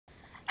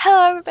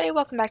Hello everybody,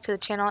 welcome back to the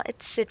channel.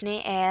 It's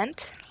Sydney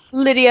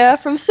Lydia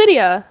from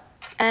Sydia.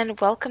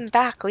 and welcome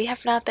back. We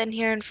have not been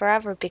here in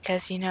forever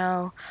because, it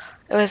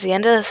was the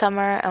end of the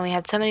summer and we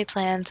had so many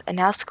plans and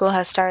now school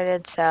has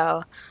started,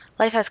 so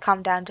life has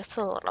calmed down just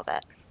a little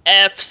bit.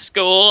 F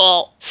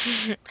school.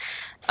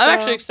 I'm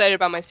actually So, excited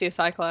about my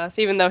CSI class,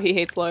 even though he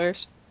hates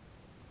lawyers.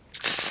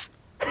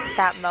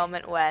 that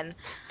moment when,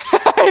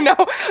 I know.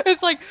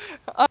 It's like,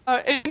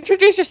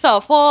 introduce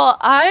yourself. Well,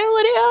 I'm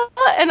Lydia,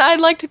 and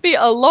I'd like to be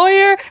a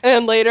lawyer. And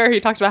then later he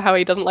talks about how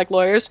he doesn't like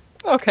lawyers.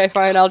 Okay,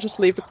 fine. I'll just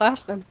leave the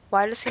class then.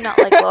 why does he not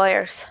like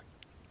lawyers?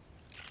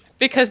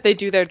 Because they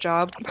do their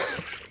job.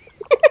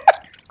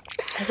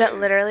 Is that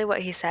literally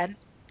what he said?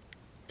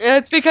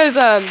 It's because,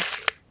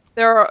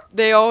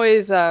 they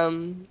always,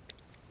 oh,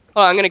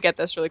 I'm gonna get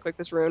this really quick,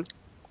 this rune.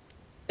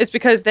 It's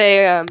because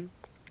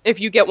if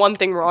you get one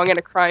thing wrong at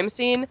a crime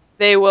scene,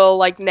 they will,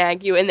 like,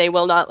 nag you and they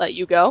will not let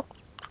you go.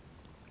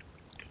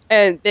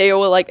 And they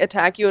will, like,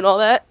 attack you and all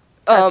that.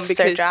 That's their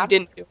Because job? you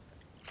didn't do it.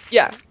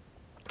 Yeah.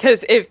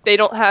 Because if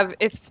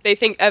they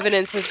think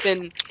evidence has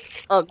been,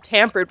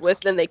 tampered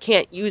with, then they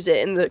can't use it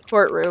in the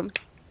courtroom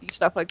and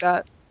stuff like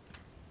that.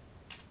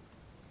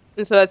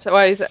 And so that's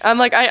why I'm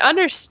like, I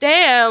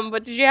understand,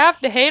 but did you have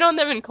to hate on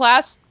them in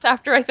class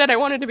after I said I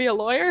wanted to be a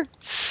lawyer?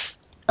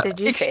 Did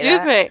you say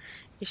Excuse that? me.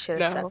 You should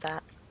have said No.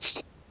 that.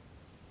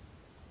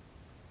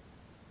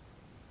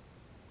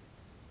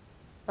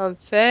 I'm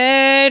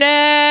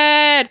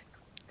faded.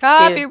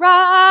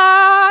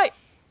 Copyright.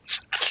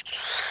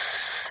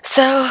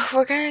 So,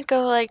 we're gonna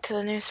go, to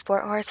the new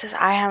sport horses.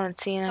 I haven't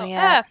seen them Oh,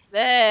 yet. F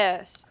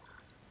this.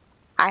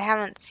 I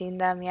haven't seen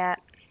them yet.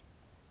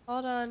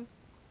 Hold on.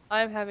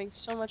 I'm having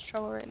so much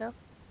trouble right now.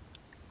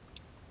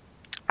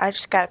 I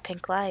just got a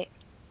pink light.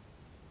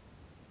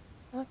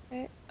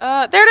 Okay.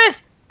 There it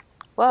is!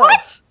 Whoa.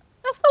 What?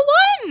 That's the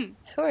one!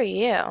 Who are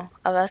you?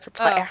 Oh, that's a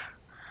player.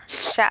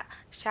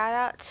 Shout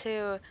out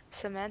to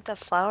Samantha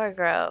Flower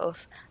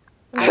Grove.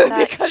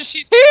 Because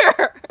she's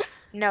here!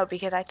 No,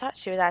 because I thought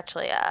she was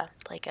actually a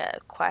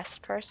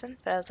quest person,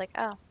 but I was like,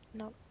 oh,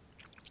 no.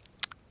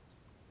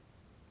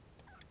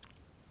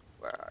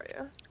 Where are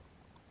you?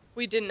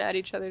 We didn't add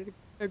each other to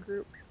a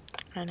group.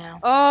 I know.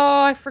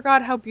 Oh, I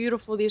forgot how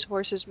beautiful these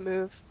horses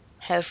move.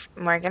 Have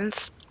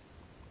Morgans.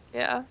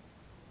 Yeah.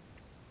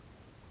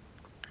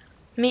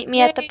 Meet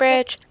me at the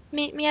bridge.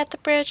 Meet me at the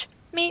bridge.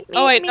 Meet me.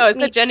 Oh wait, no, it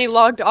said Jenny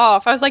logged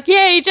off. I was like,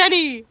 yay,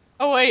 Jenny!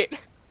 Oh wait.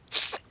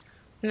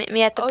 Meet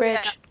me at the bridge.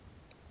 Yeah.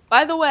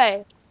 By the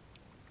way,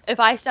 if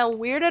I sound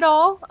weird at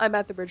all, I'm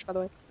at the bridge, by the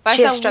way. If I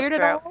sound weird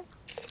at all,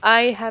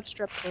 I have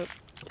strep throat.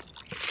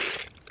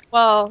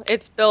 Well,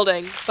 it's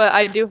building, but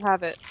I do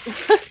have it.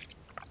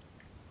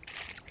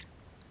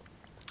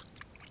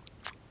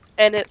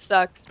 And it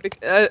sucks.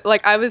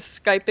 Like, I was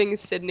Skyping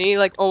Sydney,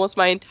 like, almost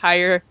my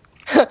entire...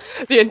 I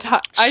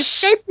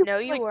Skyped you. No,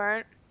 you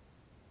weren't.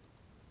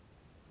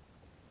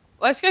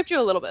 Well, I Skyped you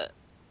a little bit.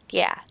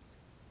 Yeah.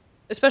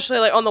 Especially,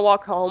 like, on the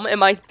walk home, and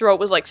my throat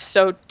was, like,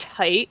 so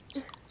tight.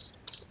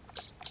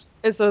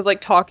 And so I was,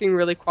 like, talking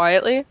really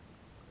quietly. And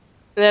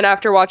then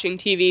after watching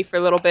TV for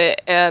a little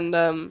bit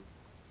and,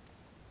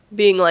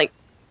 being, like,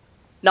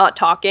 not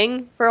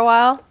talking for a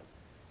while,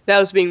 that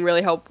was being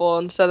really helpful.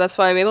 And so that's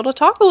why I'm able to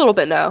talk a little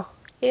bit now.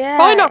 Yeah.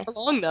 Probably not for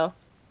long, though.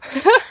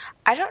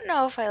 I don't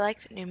know if I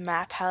like the new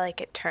map, how,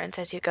 it turns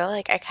as you go.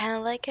 I kind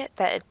of like it,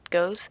 that it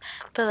goes,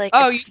 but,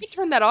 Oh, you can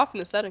turn that off in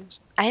the settings.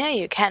 I know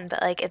you can, but,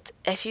 it's,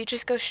 if you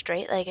just go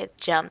straight, it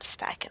jumps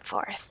back and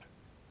forth.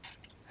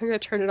 I'm gonna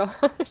turn it on.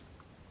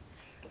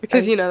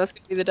 Because, that's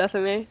gonna be the death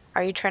of me.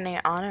 Are you turning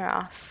it on or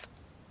off?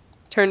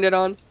 Turned it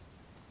on.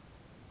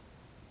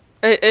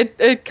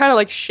 It kind of,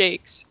 like,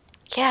 shakes.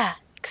 Yeah,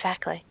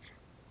 exactly.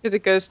 Because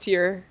it goes to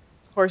your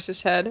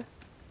horse's head.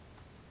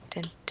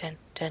 Dun, dun,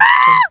 dun,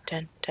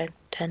 dun, dun,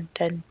 dun,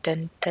 dun,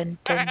 dun, dun,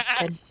 dun,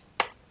 dun.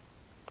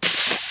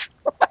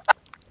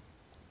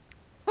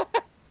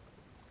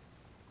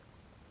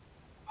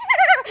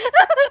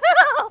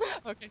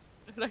 Okay,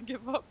 I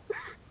give up.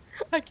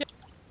 I can't.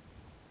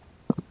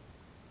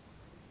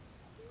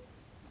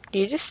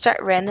 You just start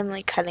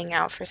randomly cutting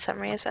out for some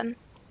reason.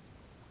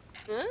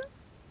 Huh?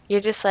 You're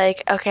just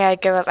like, okay, I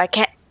give up. I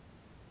can't.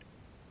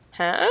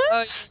 Huh?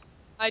 Oh, yeah.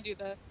 I do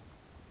that.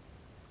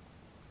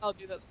 I'll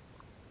do this.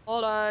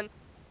 Hold on.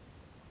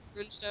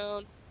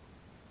 Runestone.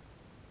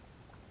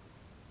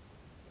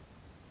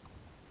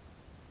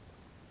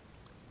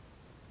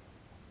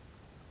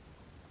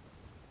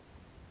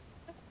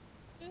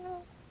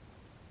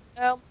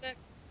 Helmet.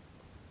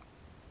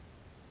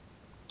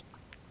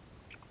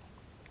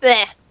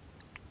 Bleh.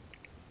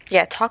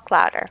 Yeah, talk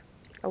louder.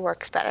 It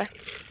works better.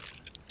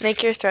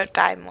 Make your throat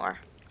die more.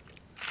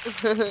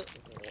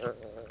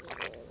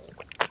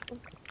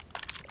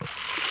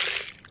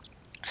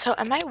 So,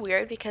 am I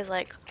weird because,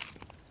 I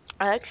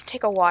like to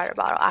take a water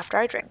bottle after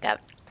I drink it,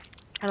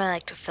 and I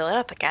like to fill it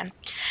up again,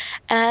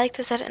 and I like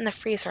to set it in the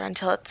freezer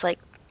until it's,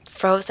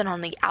 frozen on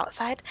the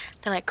outside,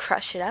 then I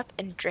crush it up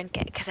and drink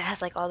it, because it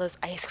has, all those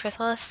ice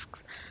crystals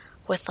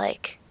with,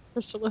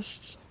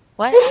 Crystalists.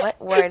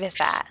 what word is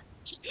that?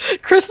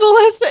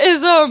 Chrysalis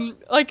is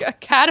like a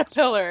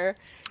caterpillar.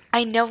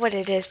 I know what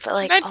it is, but I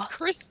like, meant oh,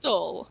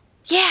 crystal.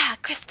 yeah,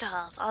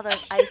 crystals. All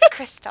those ice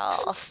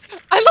crystals.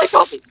 I like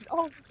all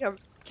the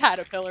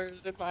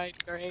caterpillars in my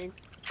drink.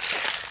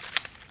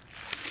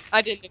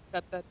 I didn't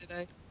accept that, did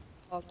I?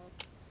 Hold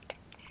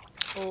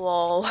on.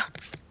 Lol.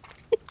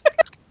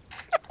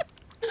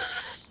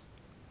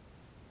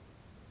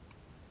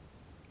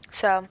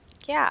 So,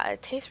 yeah,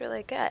 it tastes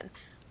really good.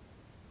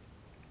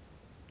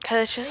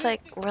 Because it's just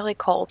like really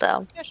cold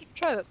though. Yeah, I should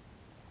try this.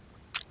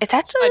 It's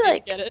actually I didn't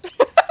like, get it.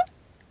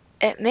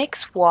 it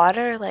makes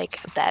water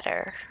like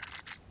better.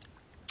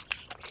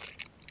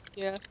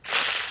 Yeah.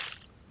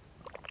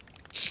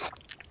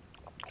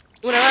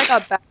 Whenever I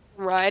got back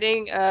from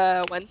riding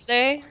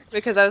Wednesday,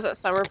 because I was at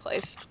summer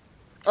place,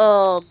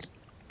 um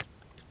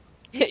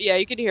yeah,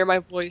 you can hear my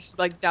voice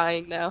like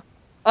dying now.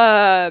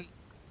 I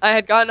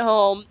had gotten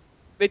home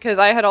because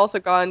I had also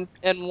gone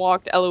and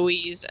walked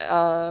Eloise,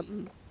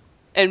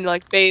 and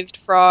like bathed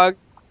Frog,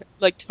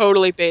 like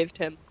totally bathed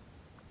him.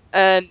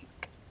 And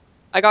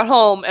I got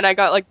home and I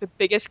got like the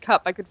biggest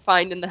cup I could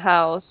find in the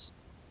house,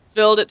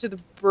 filled it to the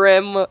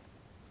brim,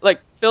 like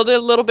filled it a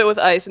little bit with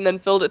ice, and then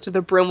filled it to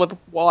the brim with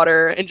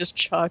water and just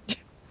chugged.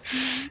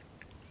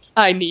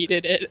 I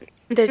needed it.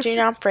 Did you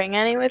not bring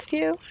any with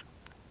you?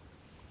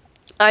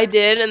 I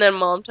did, and then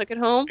Mom took it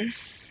home,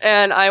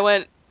 and I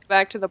went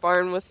back to the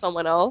barn with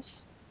someone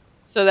else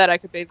so that I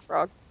could bathe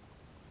Frog.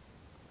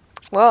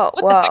 Whoa,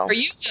 What the heck whoa. are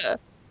you?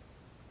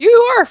 You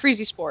are a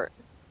freezy sport,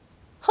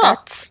 huh?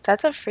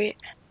 That's a free.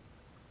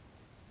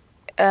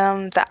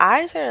 The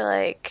eyes are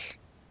like.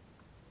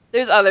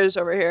 There's others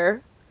over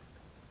here.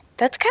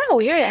 That's kind of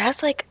weird. It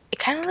has like. It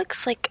kind of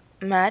looks like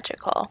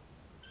magical.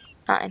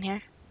 Not in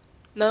here.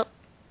 Nope,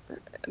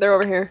 they're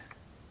over here.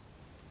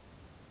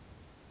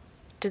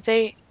 Did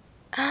they?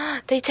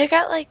 They took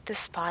out like the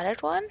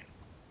spotted one.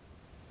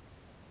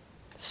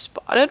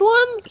 Spotted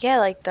one? Yeah,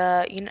 like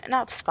the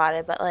not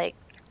spotted, but like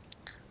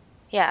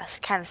yes,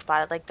 kind of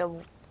spotted, like the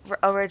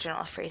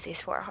original Freezy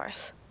Sport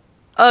horse.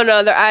 Oh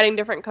no, they're adding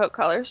different coat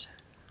colors.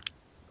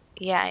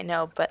 Yeah, I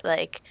know, but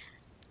like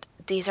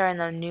these are in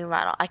the new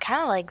model. I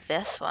kind of like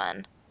this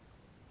one.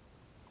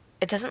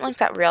 It doesn't look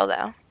that real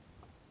though.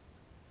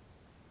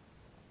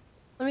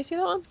 Let me see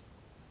that one.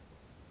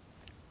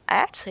 I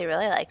actually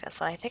really like this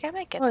one. I think I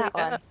might get Oh that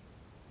yeah, one.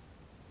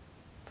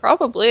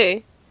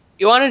 probably.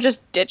 You want to just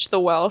ditch the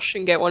Welsh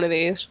and get one of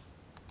these?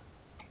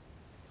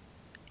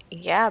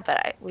 Yeah,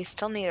 but we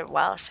still need a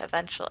Welsh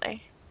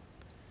eventually.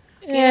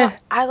 Yeah,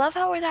 I love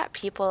how we're that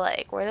people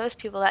like we're those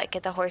people that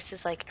get the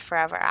horses like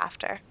forever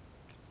after.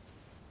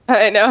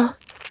 I know.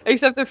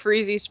 Except the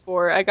Freezy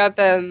Sport, I got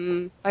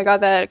them. I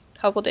got that a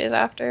couple days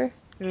after,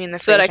 You mean the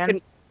so that I Frisian?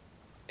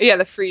 could. Yeah,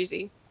 the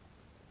Freezy,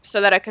 so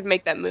that I could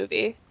make that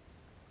movie.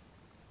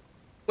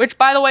 Which,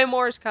 by the way,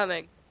 more is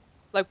coming.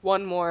 Like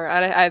one more.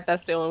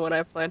 That's the only one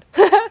I planned.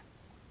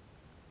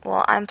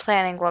 Well, I'm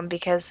planning one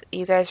because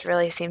you guys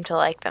really seem to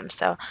like them.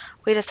 So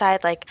we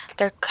decided like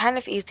they're kind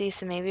of easy.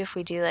 So maybe if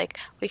we do like,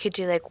 we could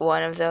do like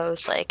one of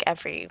those like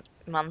every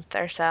month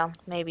or so,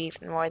 maybe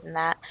even more than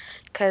that.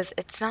 Because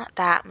it's not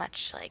that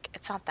much, like,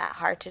 it's not that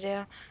hard to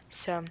do.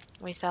 So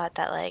we thought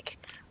that like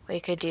we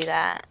could do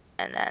that.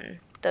 And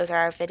then those are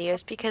our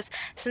videos. Because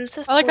since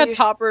the I like school how year.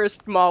 Topper is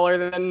smaller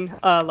than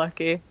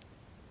Lucky.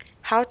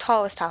 How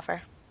tall was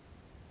Topper?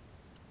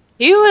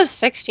 He was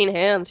 16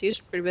 hands. He was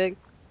pretty big.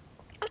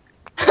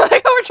 I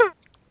like how we're trying.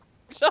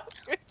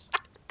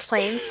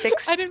 Plain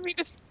six. I didn't mean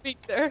to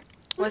speak there.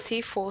 Was he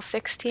full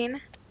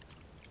 16?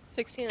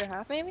 16 and a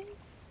half, maybe?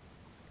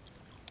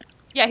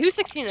 Yeah, he was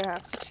 16 and a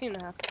half. 16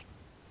 and a half.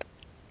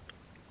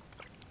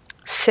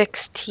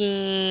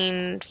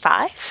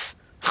 16.5?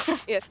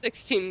 Yeah,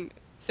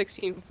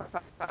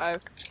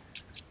 16.5.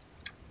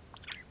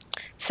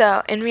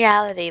 So, in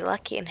reality,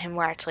 Lucky and him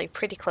were actually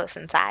pretty close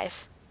in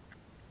size.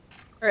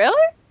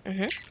 Really?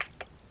 Mhm.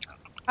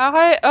 How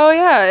high? Oh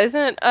yeah,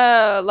 isn't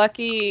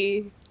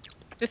Lucky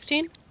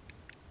 15?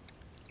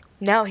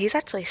 No, he's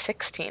actually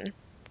 16.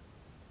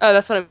 Oh,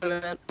 that's what I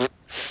meant.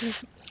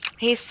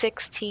 He's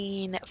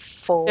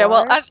 16.4. Yeah,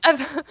 well,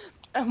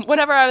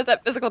 whenever I was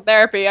at physical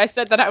therapy, I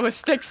said that I was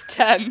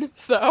 6'10",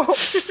 so.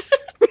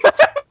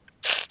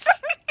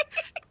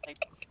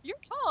 Like, you're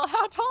tall.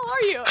 How tall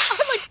are you?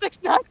 I'm like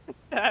 6'9",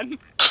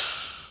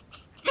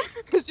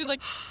 6'10". She's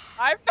like,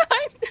 5'9"?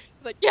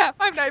 Like, yeah,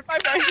 5'9",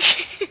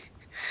 5'9".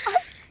 I'm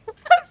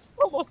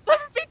almost 7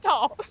 feet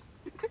tall.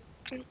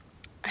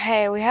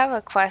 Hey, we have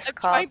a quest I'm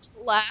called. trying to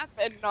laugh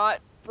and not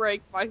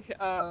break my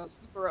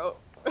throat.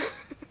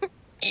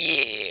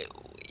 You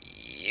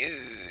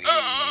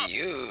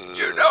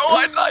know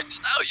I'd like to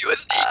tell you a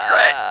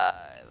secret.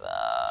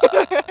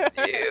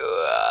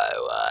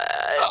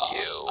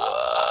 You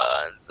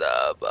once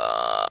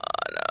upon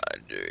a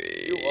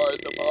dream. You are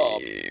the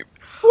mom. Wait,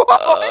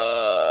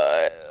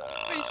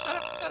 shut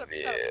up, shut up, shut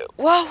up.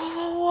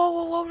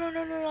 Whoa,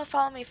 no,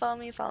 follow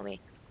me.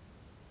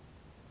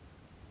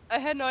 I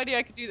had no idea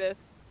I could do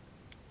this.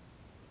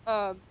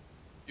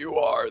 You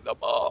are the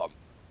mom.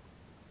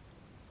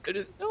 It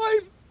is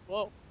time.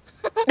 Whoa.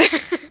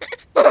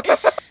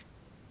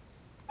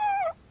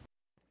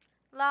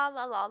 La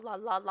la la la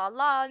la la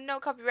la. No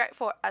copyright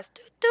for us.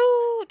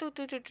 Do do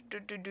do do do do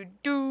do do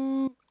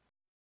do.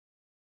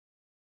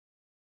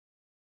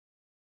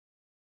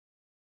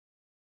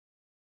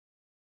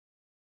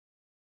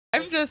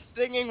 I'm just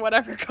singing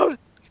whatever goes,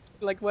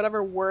 like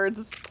whatever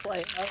words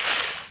play out.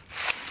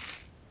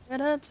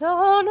 And I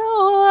don't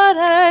know what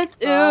I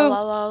do. La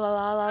la la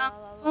la la la la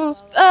la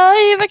Almost la.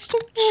 5 extra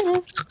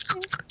minutes.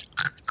 What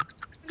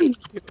are you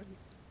doing?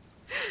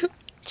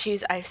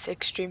 Choose ice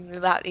extremely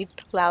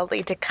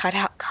loudly to cut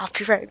out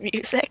copyright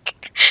music.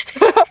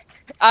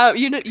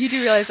 You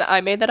do realize that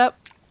I made that up?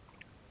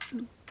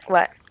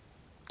 What?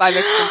 5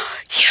 extra.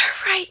 You're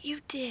right, you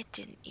did,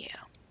 didn't you?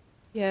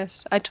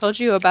 Yes, I told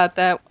you about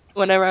that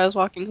whenever I was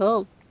walking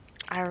home.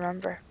 I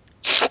remember.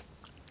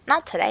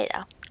 Not today,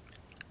 though.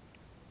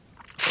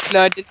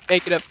 No, I didn't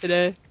make it up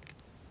today.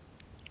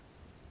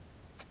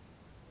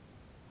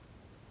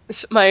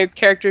 My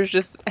character's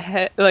just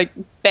like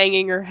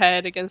banging her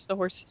head against the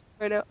horse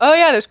right now. Oh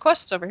yeah, there's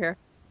quests over here.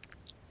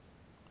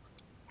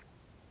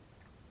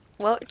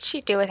 What would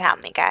she do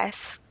without me,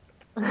 guys?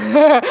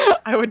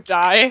 I would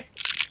die.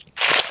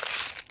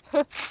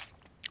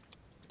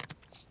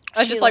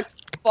 I just like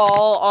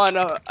fall on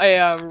a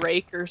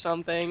rake or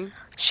something.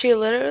 She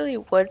literally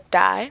would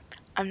die.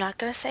 I'm not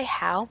gonna say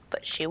how,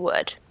 but she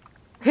would.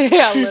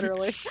 Yeah,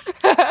 literally.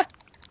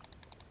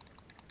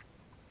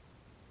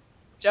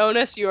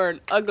 Jonas, you are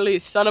an ugly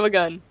son of a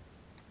gun.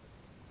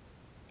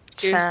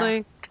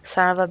 Seriously?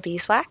 Son of a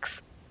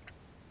beeswax?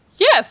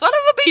 Yeah, son of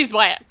a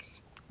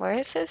beeswax. Where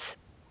is his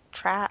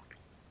trap?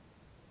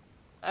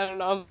 I don't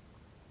know.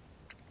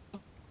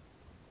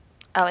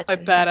 Oh, it's My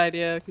bad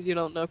idea, because you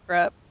don't know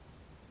crap.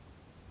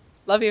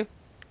 Love you.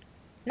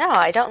 No,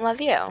 I don't love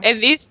you.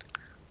 In these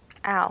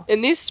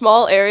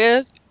small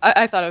areas,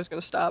 I thought I was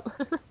gonna stop.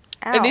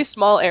 Ow. In these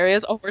small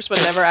areas, a horse would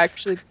never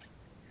actually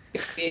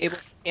be able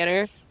to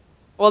canter.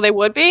 Well, they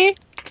would be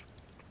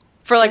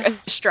for like a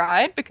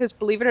stride, because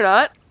believe it or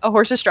not, a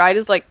horse's stride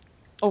is like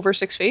over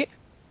 6 feet.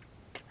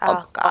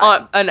 Oh, God.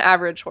 On an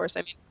average horse,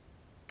 I mean.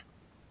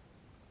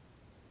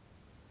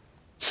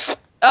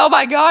 Oh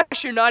my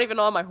gosh, you're not even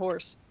on my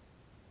horse.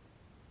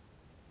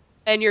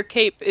 And your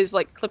cape is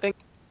like clipping.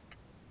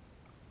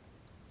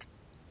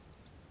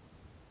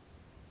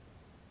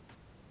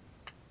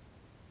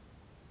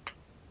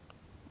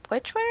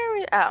 Which way are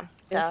we? Oh,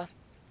 Yes.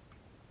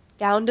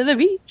 Down to the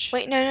beach.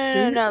 Wait,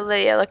 no,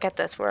 Lydia, look at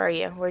this. Where are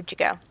you? Where'd you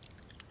go?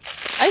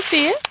 I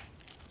see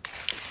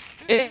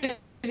it.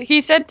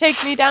 He said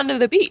take me down to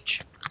the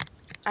beach.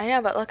 I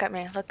know, but look at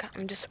me. Look,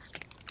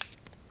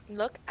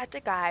 look at the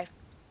guy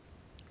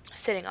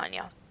sitting on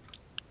you.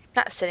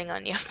 Not sitting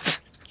on you.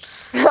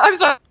 I'm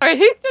sorry,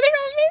 he's sitting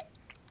on me?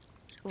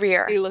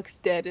 Rear. He looks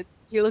dead.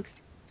 He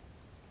looks...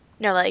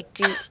 No, like,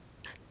 it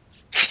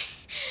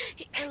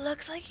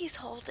looks like he's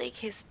holding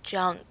his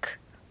junk.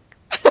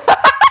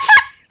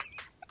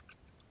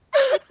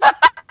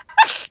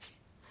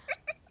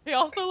 He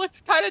also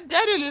looks kind of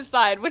dead in his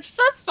side, which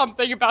says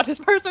something about his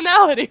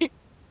personality.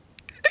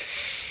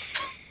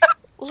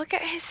 Look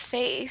at his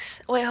face.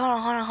 Wait, hold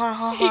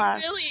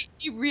on.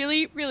 He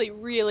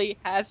really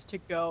has to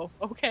go,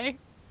 okay?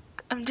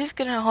 I'm just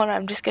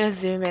gonna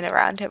zoom in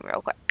around him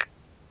real quick.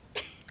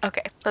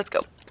 Okay, let's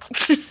go.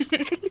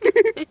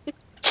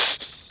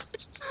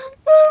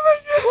 Oh my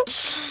god.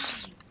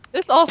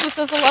 This also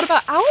says a lot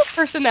about our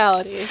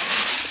personality.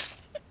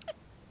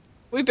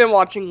 We've been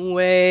watching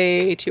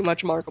way too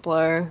much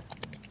Markiplier.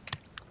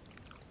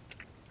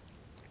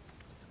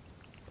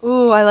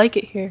 Ooh, I like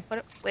it here.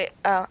 What? Wait.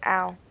 Oh,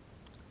 ow.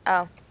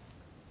 Oh.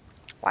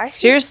 Why?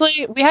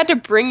 Seriously, we had to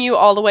bring you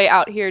all the way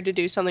out here to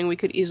do something we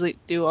could easily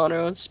do on our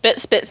own. Spit,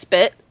 spit,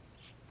 spit.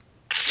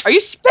 Are you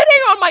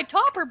spitting on my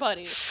topper,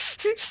 buddy?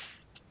 Stop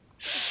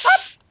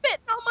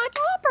spitting on my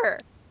topper.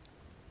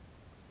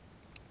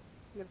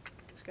 I'm gonna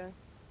pick this guy.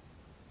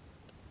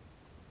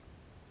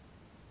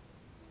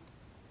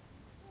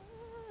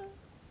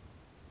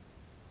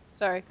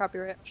 Sorry,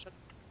 copyright. Shut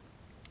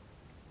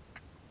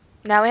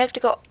Now we have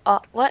to go.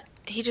 What?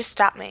 He just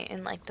stopped me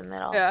in like the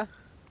middle. Yeah.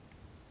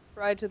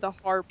 Ride to the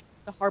harbor.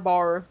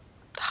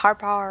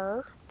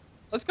 Harbor.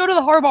 Let's go to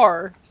the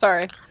harbor.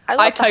 Sorry. I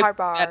love the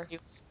harbor.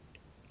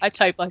 I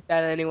type like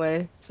that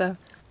anyway. So,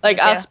 like,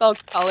 I'll spell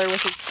color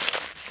with a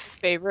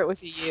favorite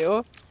with a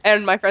U,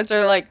 and my friends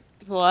are like,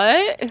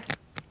 "What?"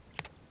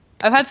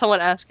 I've had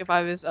someone ask if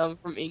I was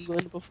from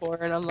England before,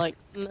 and I'm like,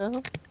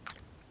 "No."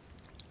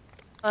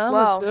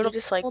 Wow, he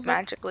just like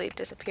magically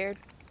disappeared.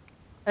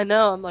 I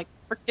know. I'm like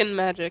freaking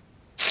magic.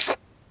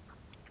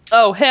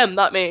 Oh, him,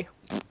 not me.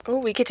 Oh,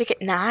 we get to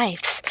get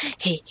knives.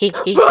 Stab.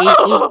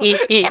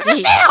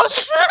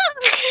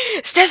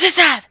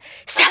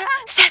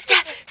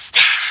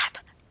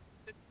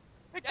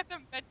 I get the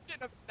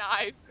mention of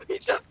knives. We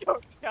just go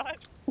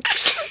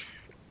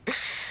nuts.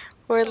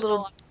 We're a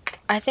little.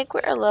 I think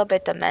we're a little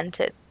bit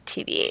demented,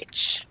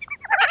 TBH.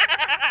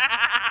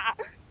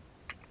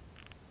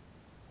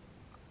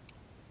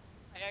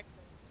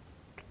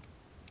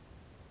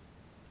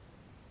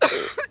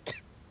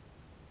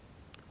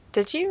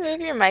 Did you move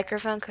your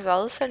microphone? Because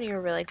all of a sudden you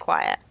were really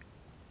quiet.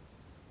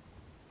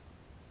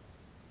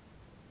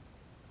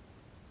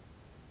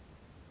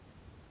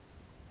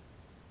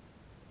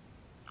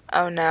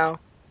 Oh no.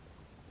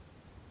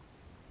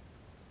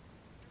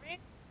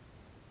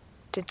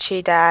 Did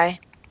she die?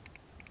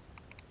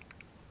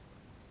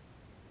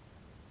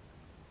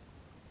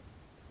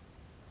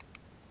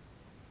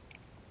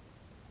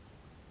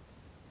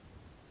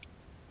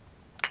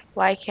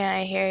 Why can't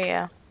I hear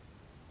you?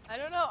 I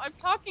don't know. I'm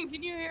talking.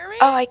 Can you hear me?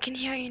 Oh, I can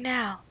hear you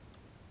now.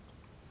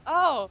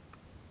 Oh,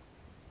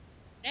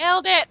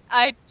 nailed it.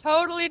 I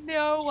totally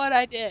know what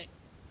I did.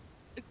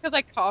 It's because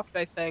I coughed,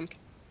 I think.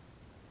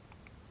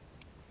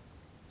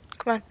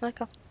 Come on, let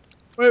go.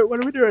 Wait, what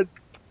are we doing?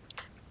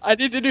 I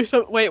need to do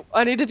some. Wait,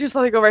 I need to do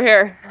something over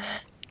here.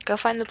 Go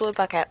find the blue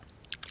bucket.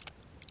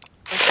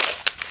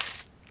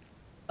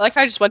 I like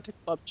how I just went to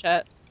club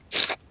chat.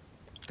 How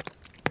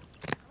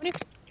many?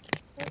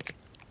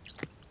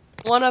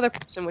 One other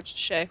person, which is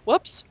Shay.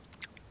 Whoops.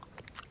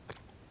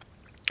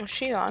 Is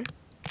she on?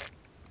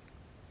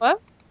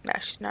 What? No,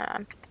 she's not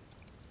on.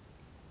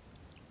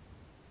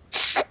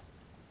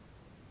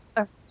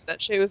 I forgot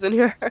that Shay was in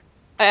here.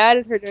 I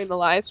added her during the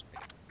live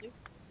stream.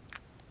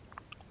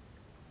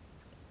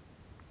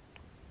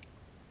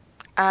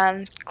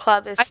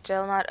 Club is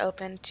still not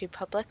open to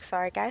public.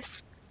 Sorry,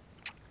 guys.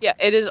 Yeah,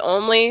 it is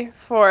only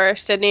for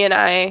Sydney and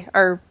I,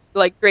 our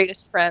like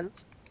greatest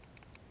friends.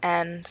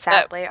 And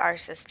sadly, our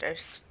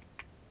sisters.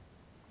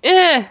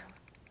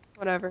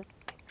 Whatever.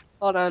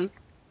 Hold on.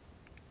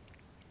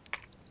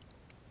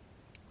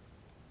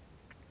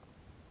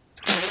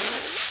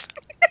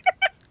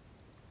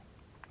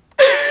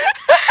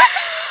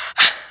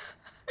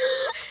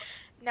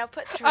 Now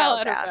put I'll Terrell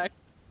add her down. back.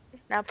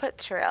 Now put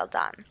Terrell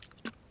down.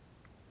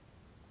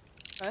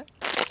 What?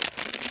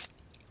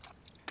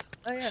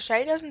 Oh yeah.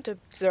 Shay doesn't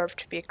deserve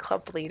to be a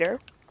club leader.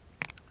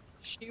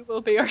 She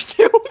will be our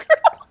steel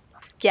girl.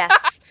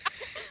 Yes.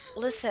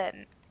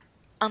 Listen,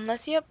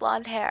 unless you have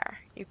blonde hair,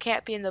 you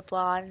can't be in the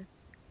blonde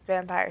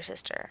vampire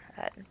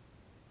sisterhood.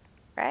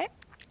 Right?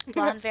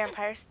 Blonde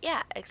vampires?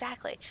 Yeah,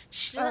 exactly.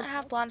 She doesn't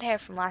have blonde hair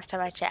from last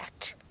time I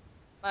checked.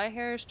 My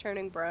hair is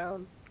turning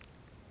brown.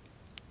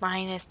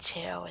 Mine is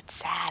too. It's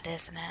sad,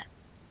 isn't it?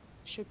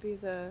 Should be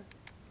the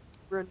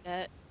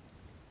brunette.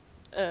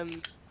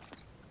 I'm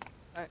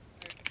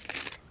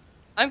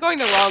going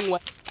the wrong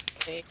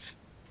way.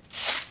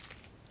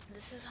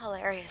 This is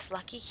hilarious.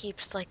 Lucky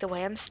keeps, like the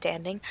way I'm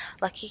standing,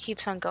 Lucky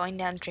keeps on going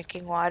down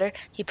drinking water.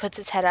 He puts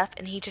his head up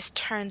and he just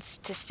turns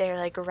to stare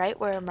like right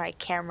where my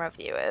camera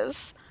view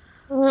is.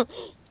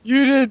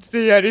 You didn't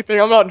see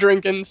anything. I'm not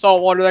drinking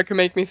salt water that could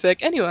make me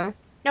sick. Anyway.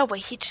 No, but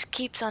he just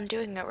keeps on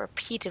doing it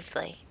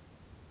repeatedly.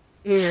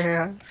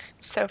 Yeah.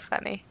 So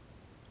funny.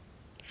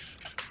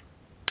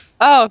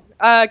 Oh,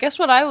 guess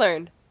what I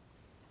learned?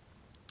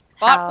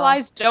 How?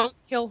 Botflies don't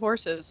kill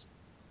horses.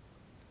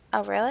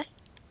 Oh, really?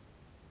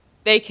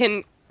 They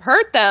can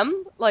hurt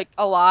them, like,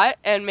 a lot,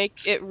 and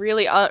make it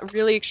really,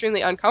 really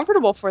extremely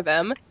uncomfortable for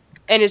them.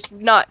 And it's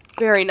not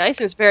very nice,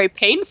 and it's very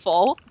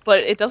painful, but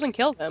it doesn't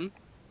kill them.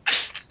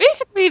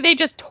 Basically, they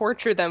just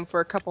torture them for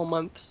a couple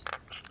months.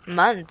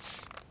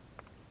 Months?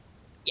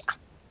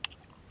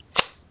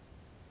 Yeah.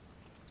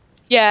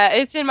 Yeah,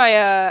 it's in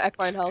my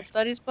equine health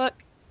studies book.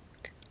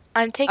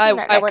 I'm taking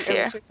that next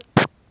year.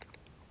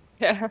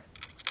 Yeah.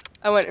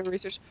 I went and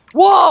researched.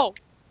 Whoa!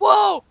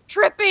 Whoa!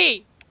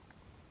 Trippy!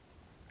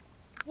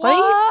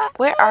 What?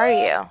 Where are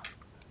you?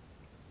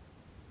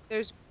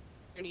 There's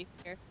underneath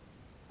here.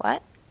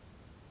 What?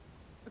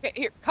 Okay,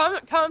 here,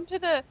 come to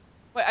the.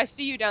 Wait, I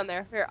see you down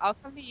there. Here, I'll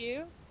come to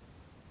you,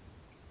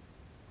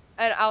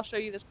 and I'll show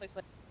you this place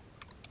later.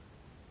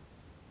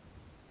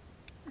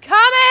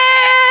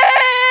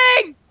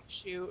 Coming!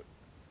 Shoot.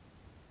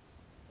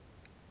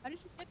 How did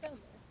you get down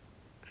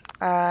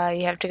there?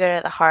 You have to go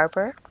to the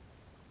harbor.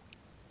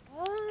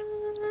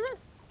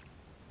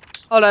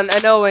 Hold on, I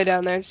know a way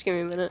down there. Just give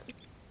me a minute.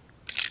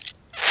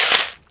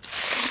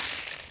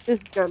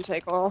 This is gonna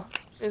take a while,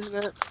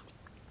 isn't it?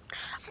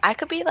 I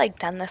could be like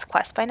done this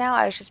quest by now.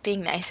 I was just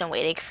being nice and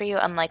waiting for you,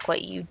 unlike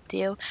what you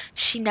do.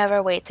 She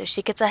never waits. If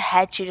she gets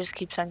ahead, she just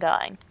keeps on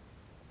going.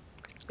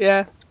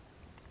 Yeah.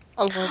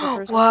 I'm going the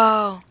first.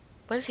 Whoa.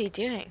 What is he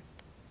doing?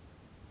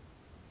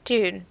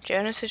 Dude,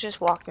 Jonas is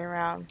just walking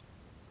around.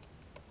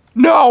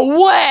 No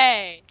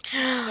way!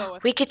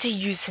 We get to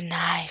use the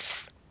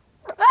knives.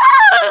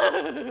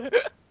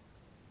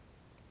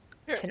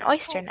 It's an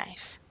oyster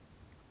knife.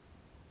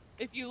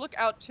 If you look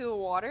out to the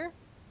water,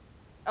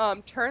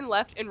 turn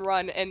left and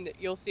run, and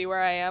you'll see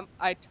where I am.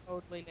 I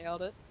totally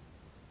nailed it.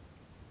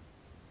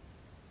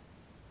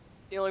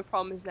 The only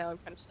problem is now I'm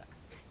kind of stuck.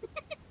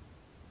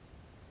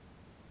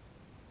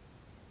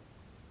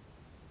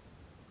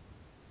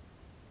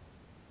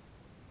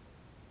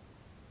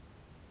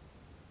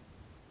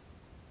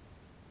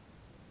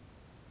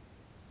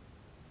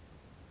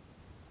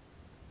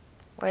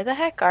 Where the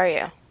heck are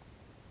you?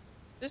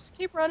 Just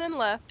keep running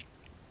left.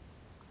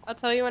 I'll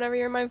tell you whenever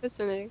you're in my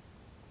vicinity.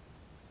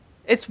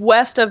 It's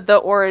west of the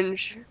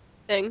orange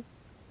thing.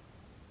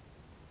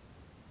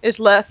 is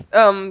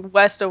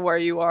west of where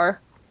you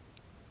are.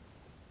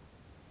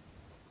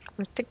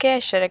 I'm thinking I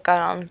should have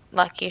got on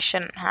lucky,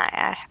 shouldn't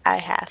I? I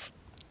have.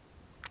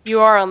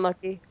 You are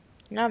unlucky.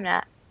 No, I'm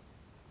not.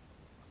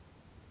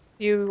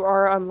 You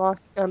are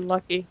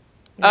unlucky.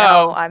 No,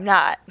 Oh, I'm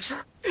not.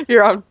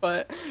 you're on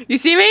foot. You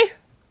see me?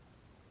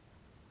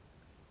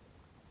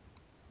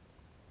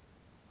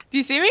 Do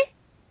you see me?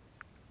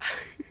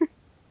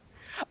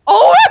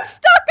 Oh, I'm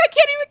stuck! I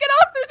can't even get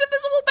off! There's a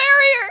visible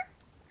barrier!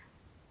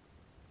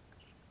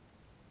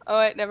 Oh,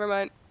 wait, never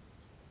mind.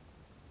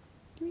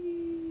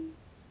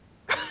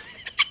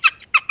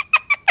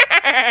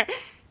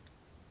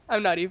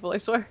 I'm not evil, I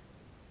swear.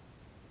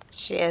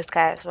 She is,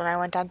 guys. When I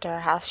went down to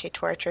her house, she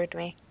tortured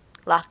me.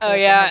 Locked Oh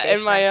me up in her yeah, and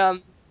basement. my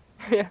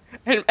yeah,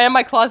 and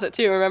my closet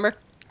too, remember?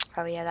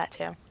 Oh, yeah, that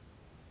too.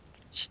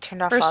 She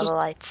turned off First all the was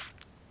lights.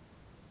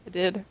 I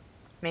did.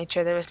 Made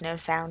sure there was no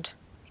sound.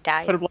 Put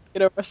Died. a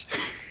blanket over us.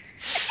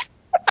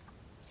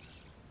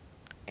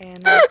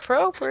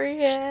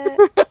 Inappropriate.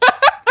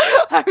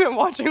 I've been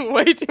watching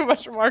way too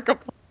much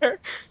Markiplier.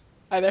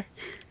 Hi there.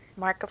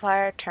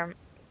 Markiplier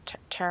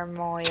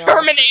turmoils.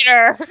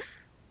 Terminator!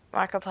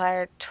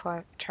 Markiplier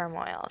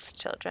turmoils,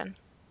 children.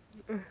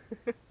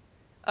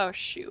 Oh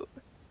shoot.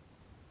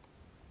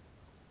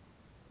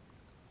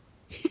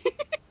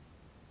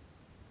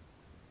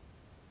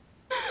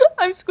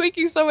 I'm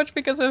squeaking so much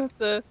because of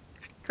the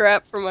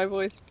crap from my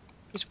voice.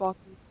 He's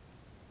walking.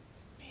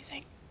 It's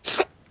amazing.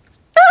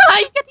 Ah,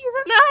 you get to use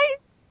a knife!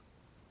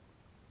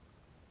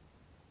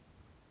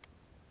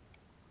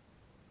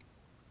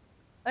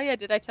 Oh yeah,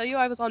 did I tell you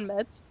I was on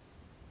meds?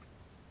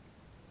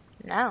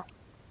 No.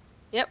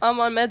 Yep, I'm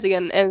on meds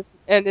again, and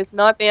it's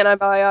not the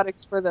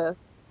antibiotics for the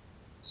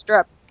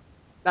strep.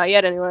 Not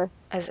yet, anyway.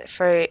 Is it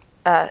for,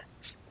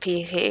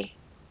 PT?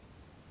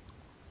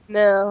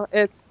 No,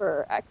 it's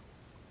for acne.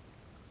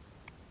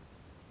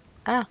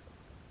 Oh.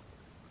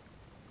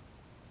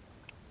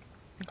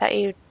 I thought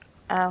you...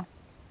 Oh.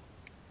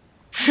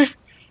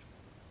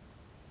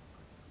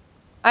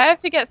 I have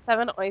to get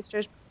 7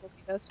 oysters before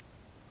he does.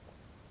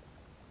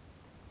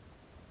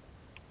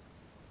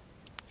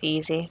 It's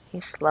easy.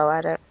 He's slow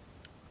at it.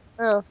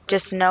 Oh.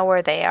 Just know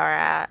where they are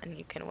at, and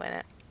you can win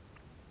it.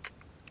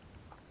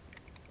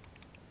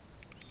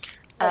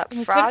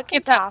 Frog and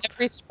It's at Top.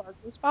 every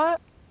sparkling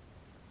spot.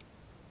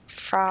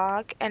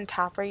 Frog and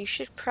Topper, you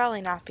should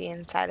probably not be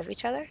inside of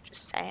each other.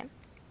 Just saying.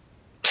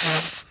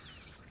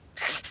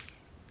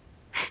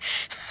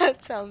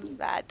 That sounds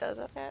bad,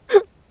 doesn't it?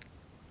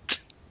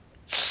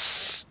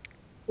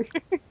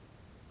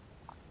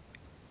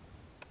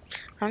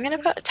 I'm gonna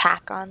put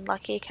attack on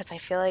Lucky because I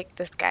feel like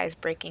this guy's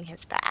breaking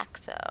his back,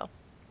 so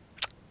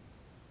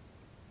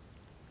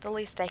the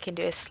least I can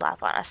do is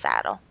slap on a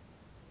saddle.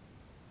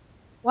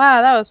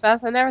 Wow, that was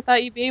fast. I never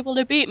thought you'd be able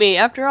to beat me.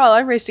 After all,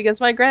 I've raced against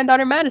my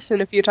granddaughter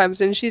Madison a few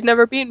times, and she's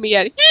never beaten me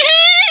yet.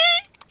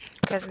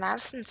 Because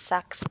Madison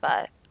sucks,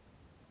 but...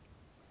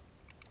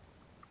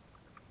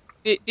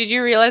 Did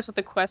you realize what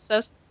the quest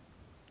says?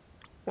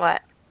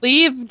 What?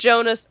 Leave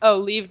Jonas. Oh,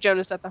 leave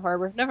Jonas at the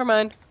harbor. Never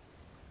mind.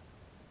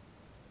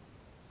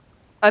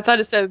 I thought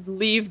it said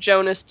leave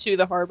Jonas to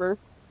the harbor.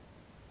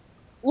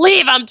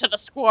 Leave him to the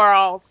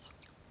squirrels!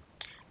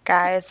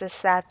 Guys, this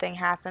sad thing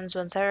happens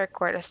once I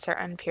record a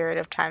certain period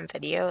of time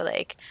video,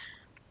 like,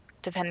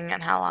 depending on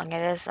how long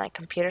it is, my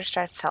computer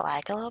starts to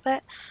lag a little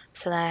bit,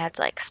 so then I have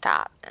to, like,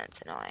 stop, and it's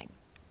annoying.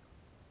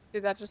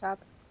 Did that just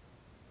happen?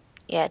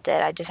 Yeah, it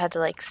did. I just had to,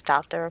 like,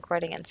 stop the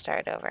recording and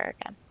start over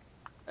again.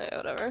 Yeah,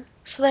 whatever.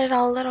 So there's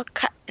a little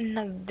cut in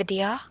the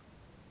video.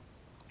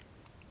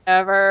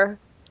 Ever.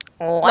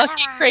 Wow.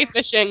 Lucky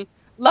crayfishing!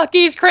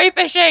 Lucky's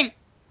crayfishing!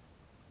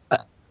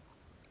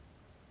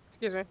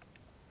 Excuse me.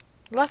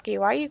 Lucky,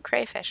 why are you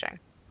crayfishing?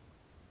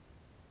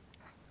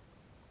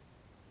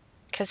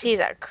 Because he's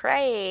a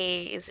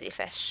crazy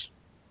fish.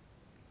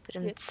 But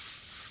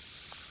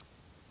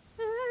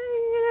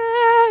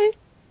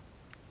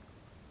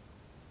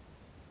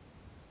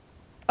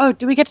Oh,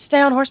 do we get to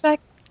stay on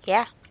horseback?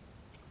 yeah.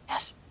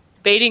 Yes.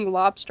 Baiting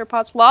lobster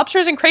pots.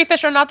 Lobsters and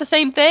crayfish are not the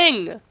same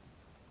thing.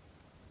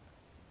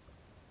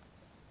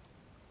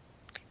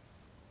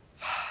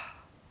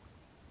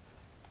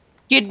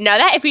 You'd know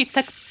that if you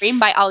took marine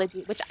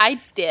biology, which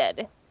I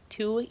did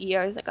 2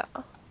 years ago.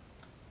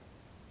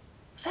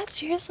 Was that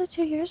seriously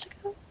 2 years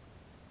ago?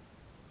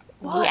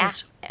 It was. Yeah,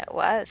 it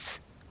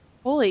was.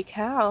 Holy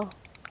cow.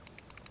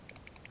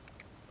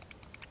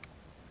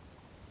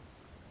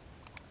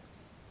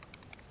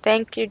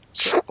 Thank you.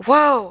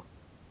 Whoa!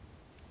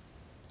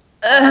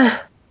 Ugh.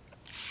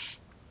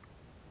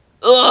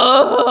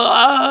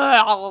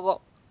 Ugh.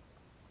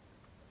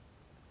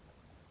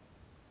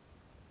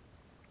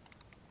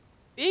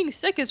 Being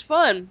sick is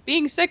fun.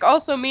 Being sick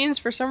also means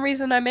for some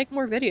reason I make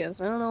more videos.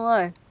 I don't know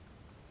why.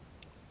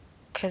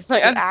 Cause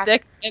Like I'm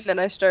sick and then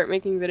I start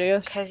making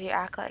videos. Because you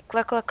act like,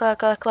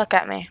 look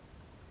at me.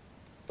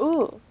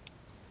 Ooh.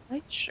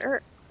 Nice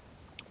shirt.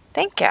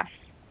 Thank you.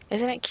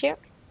 Isn't it cute?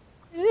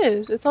 It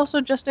is. It's also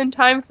just in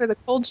time for the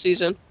cold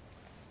season.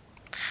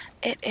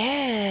 It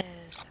is.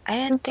 is. I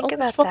didn't It's think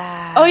almost about full.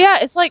 Oh that. yeah,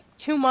 it's like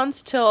 2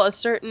 months till a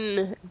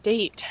certain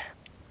date.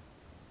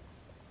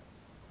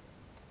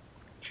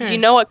 Do you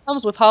Hmm. know what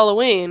comes with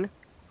Halloween?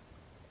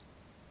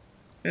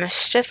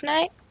 Mischief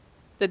night?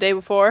 The day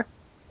before?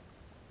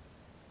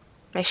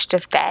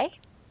 Mischief day?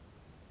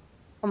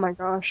 Oh my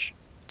gosh.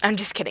 I'm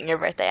just kidding. Your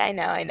birthday. I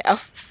know. I know.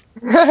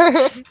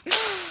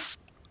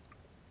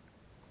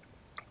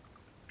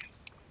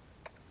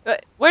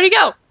 Where'd he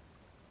go?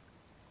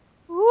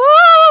 Woo!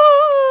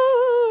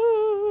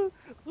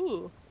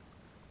 Ooh,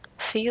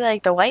 See,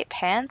 like the white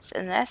pants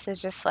in this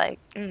is just like,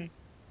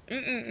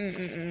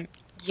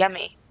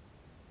 yummy.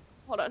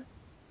 hold on.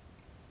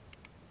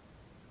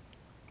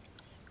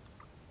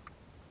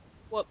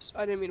 Whoops,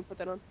 I didn't mean to put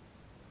that on.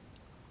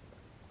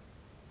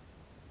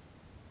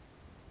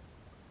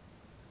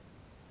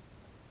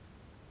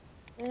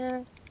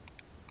 Eh,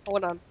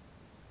 hold on.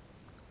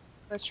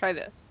 Let's try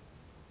this.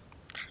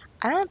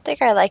 I don't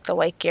think I like the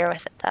white gear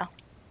with it though.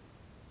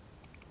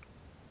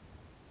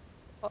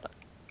 Hold on.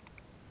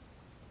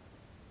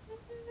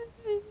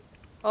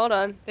 Hold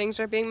on. Things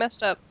are being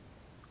messed up.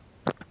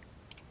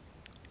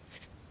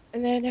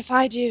 And then if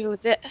I do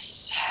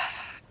this.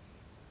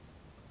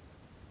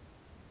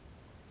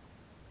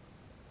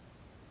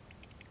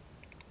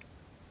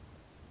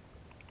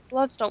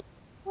 Gloves don't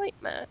quite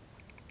match.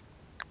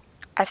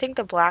 I think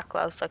the black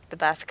gloves look the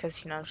best because,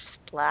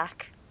 just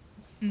black.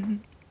 I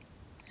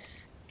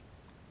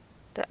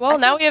Well,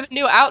 now think we have a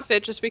new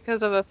outfit just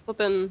because of a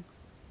flippin'.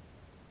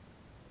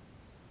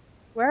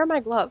 Where are my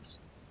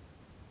gloves?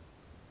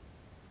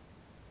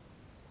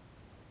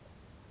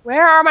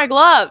 Where are my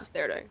gloves?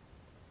 There they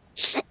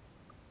are.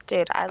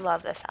 Dude, I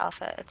love this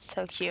outfit. It's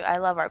so cute. I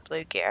love our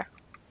blue gear.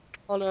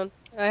 Hold on.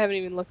 I haven't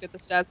even looked at the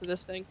stats of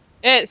this thing.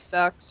 It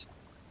sucks.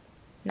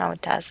 No,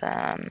 it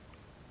doesn't.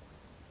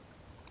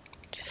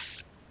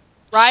 Just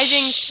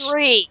Rising shh.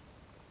 3.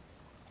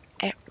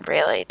 It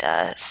really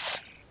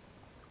does.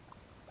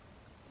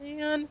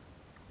 Man.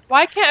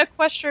 Why can't a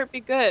quest shirt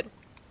be good?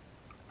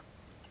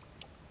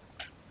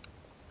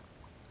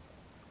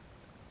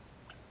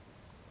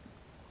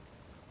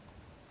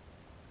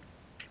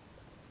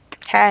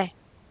 Hey,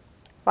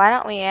 why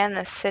don't we end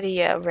the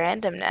city of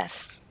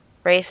randomness?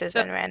 Races So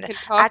and we random. can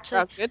talk Actually,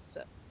 about good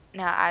stuff.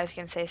 no, I was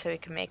gonna say so we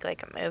can make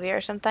like a movie or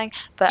something.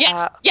 But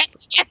Yes! Yes!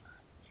 Yes!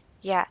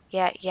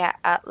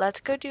 yeah. Let's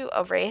go do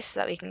a race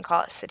so that we can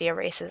call it City of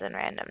Races and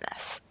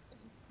Randomness.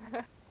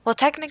 Well,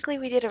 technically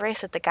we did a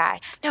race with the guy.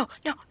 No.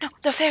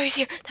 The fairy's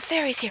here. The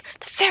fairy's here.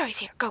 The fairy's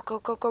here. Go. Go.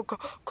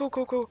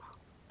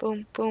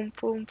 Boom, boom,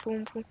 boom,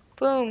 boom, boom,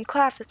 boom.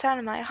 Clap the sound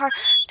of my heart.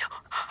 No.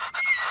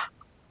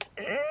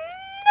 No,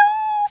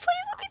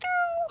 please let me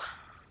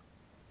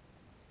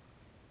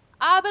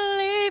I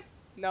believe.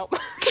 Nope.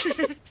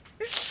 through.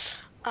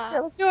 Yeah,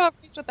 let's do a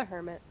race with the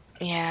hermit.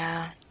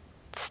 Yeah.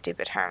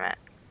 Stupid hermit.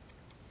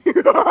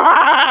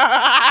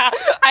 I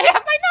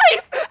have my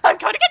knife! I'm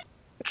going to get.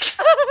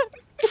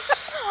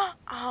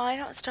 Oh, I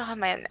don't still have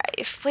my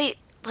knife. Wait,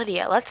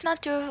 Lydia, let's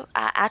not do an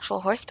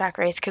actual horseback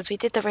race because we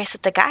did the race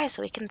with the guy,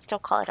 so we can still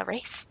call it a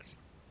race.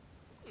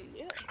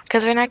 Yeah.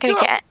 Because we're not Let's do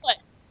gonna a get. split.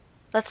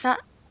 Let's not.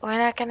 We're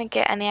not gonna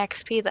get any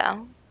XP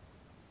though.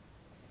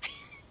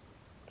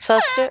 So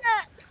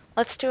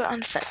let's do it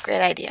on foot.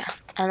 Great idea.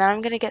 And then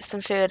I'm gonna get some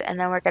food, and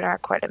then we're gonna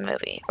record a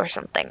movie or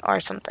something.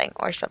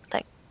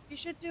 You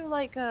should do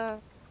like a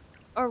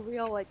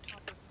real like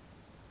topic.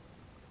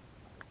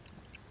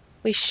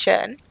 We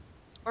should,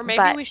 Or maybe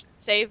but we should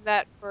save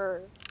that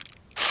for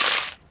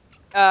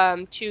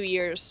 2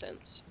 years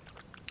since.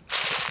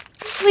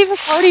 I believe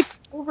it's already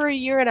over a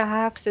year and a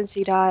half since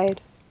he died.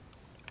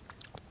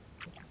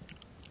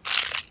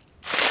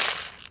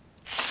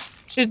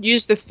 Should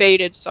use the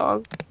Faded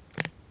song.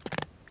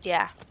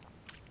 yeah.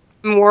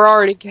 We're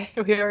already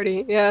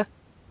yeah.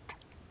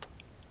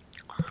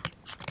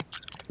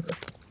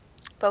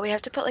 But we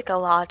have to put like a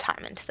lot of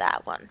time into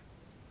that one.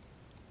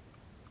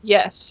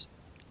 Yes.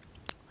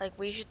 Like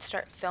we should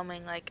start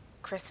filming like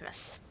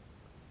Christmas.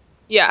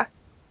 Yeah.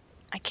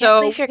 I can't So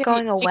believe you're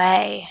going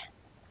away.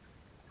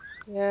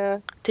 yeah.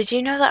 Did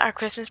you know that our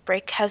Christmas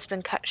break has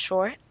been cut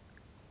short?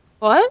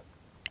 What?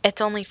 It's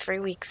only 3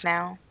 weeks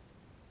now.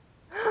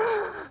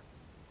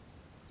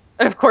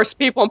 And of course,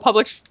 people in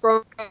public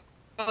scroll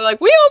are like,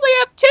 we only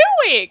have 2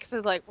 weeks.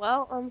 It's like,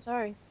 well, I'm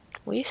sorry.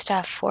 We used to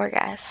have 4,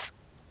 guys.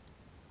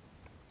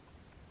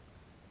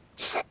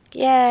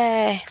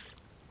 Yay.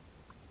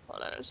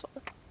 Hold on,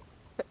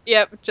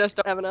 yep, just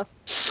don't have enough.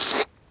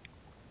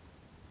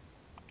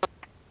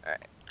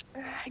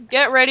 Alright.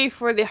 Get ready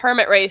for the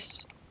hermit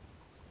race.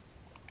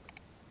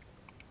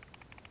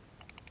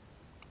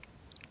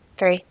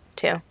 3,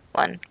 2,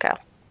 1, go.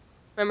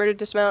 Remember to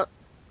dismount.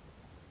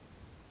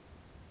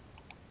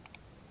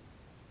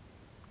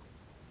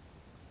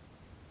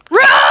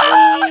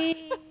 Run!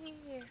 Whee!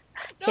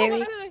 No, Here why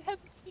we did I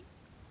hesitate?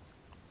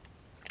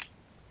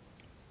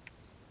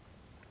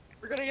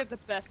 We're gonna get the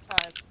best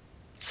time.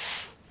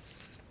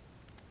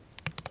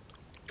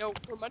 No,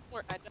 we're much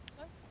more agile this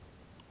time.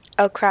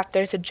 Oh crap,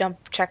 there's a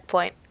jump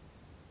checkpoint.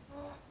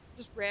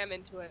 Just ram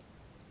into it.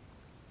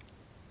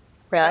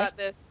 Really? Got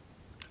this.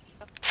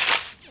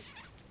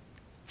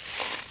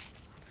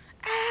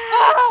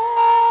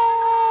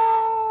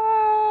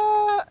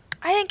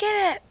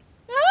 get it.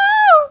 No!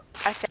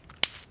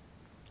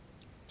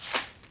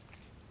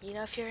 You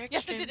know, if you're Yes, I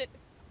extreme. did it.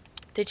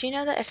 Did you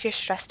know that if you're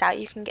stressed out,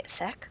 you can get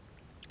sick?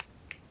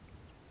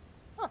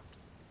 Huh.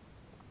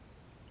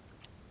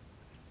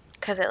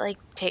 Because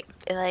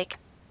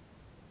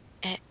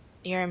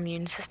your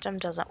immune system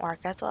doesn't work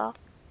as well,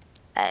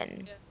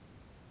 and Yeah,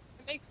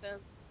 it makes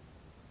sense.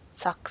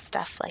 sucks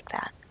stuff like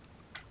that.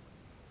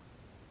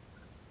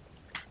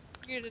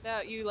 Figured it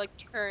out. You like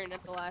turn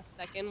at the last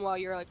second while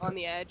you're like on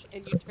the edge,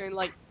 and you turn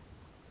like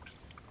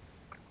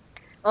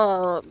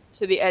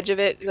to the edge of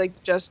it, like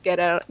just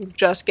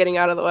getting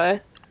out of the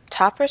way.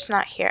 Topper's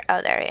not here.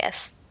 Oh, there he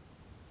is.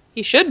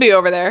 He should be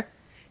over there.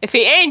 If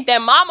he ain't,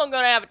 then Mama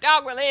gonna have a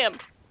dog with him.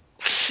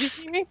 Do you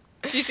see me?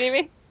 Do you see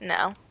me?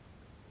 No.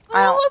 I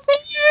I don't.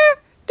 wasn't here.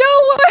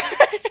 Don't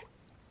worry.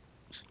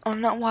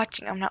 I'm not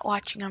watching. I'm not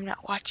watching. I'm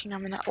not watching.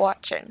 I'm not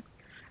watching.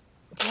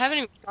 I haven't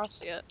even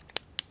crossed yet.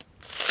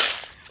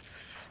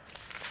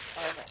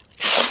 Oh, no.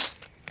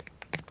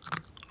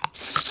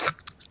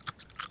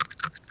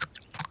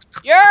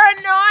 You're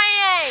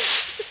annoying!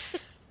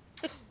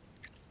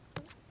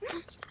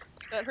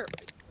 That hurt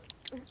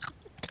me.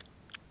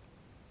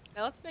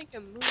 Now let's make a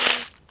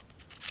move.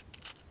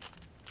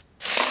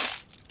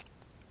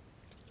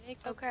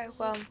 Okay,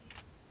 well,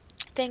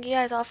 thank you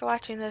guys all for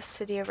watching this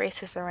Sydia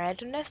Races and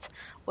Randomness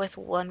with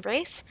one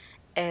race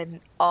and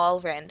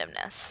all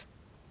randomness.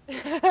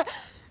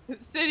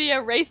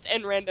 Cydia race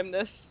and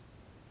randomness.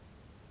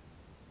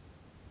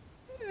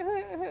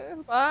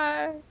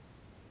 Bye.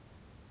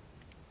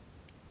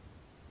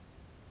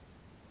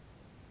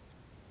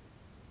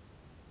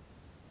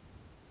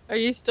 Are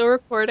you still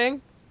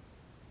recording?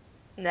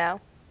 No.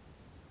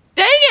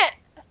 Dang it!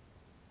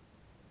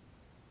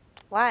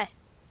 Why?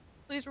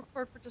 Please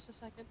record for just a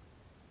second.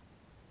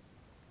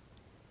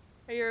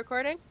 Are you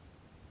recording?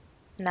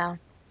 No.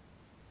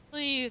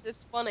 Please,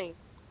 it's funny.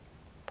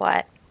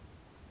 What?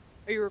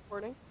 Are you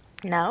recording?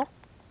 No?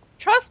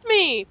 Trust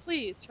me!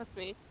 Please, trust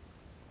me.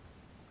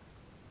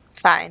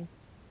 Fine.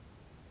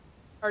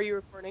 Are you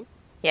recording?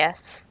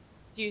 Yes.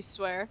 Do you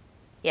swear?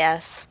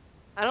 Yes.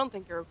 I don't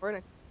think you're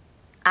recording.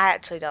 I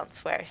actually don't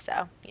swear,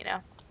 so, you know.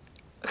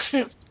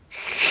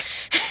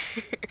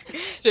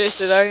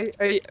 Seriously,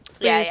 are you please,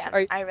 Yeah, I am.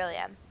 are you, I really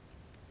am.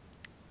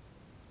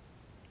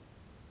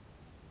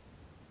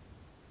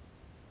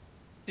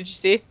 did you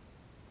see?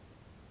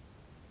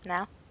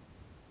 No?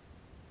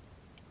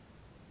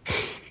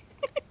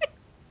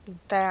 You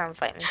better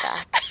invite me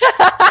back.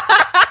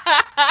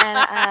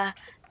 And,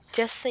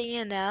 just so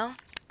you know,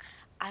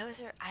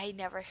 I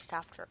never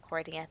stopped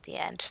recording at the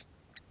end.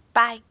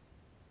 Bye.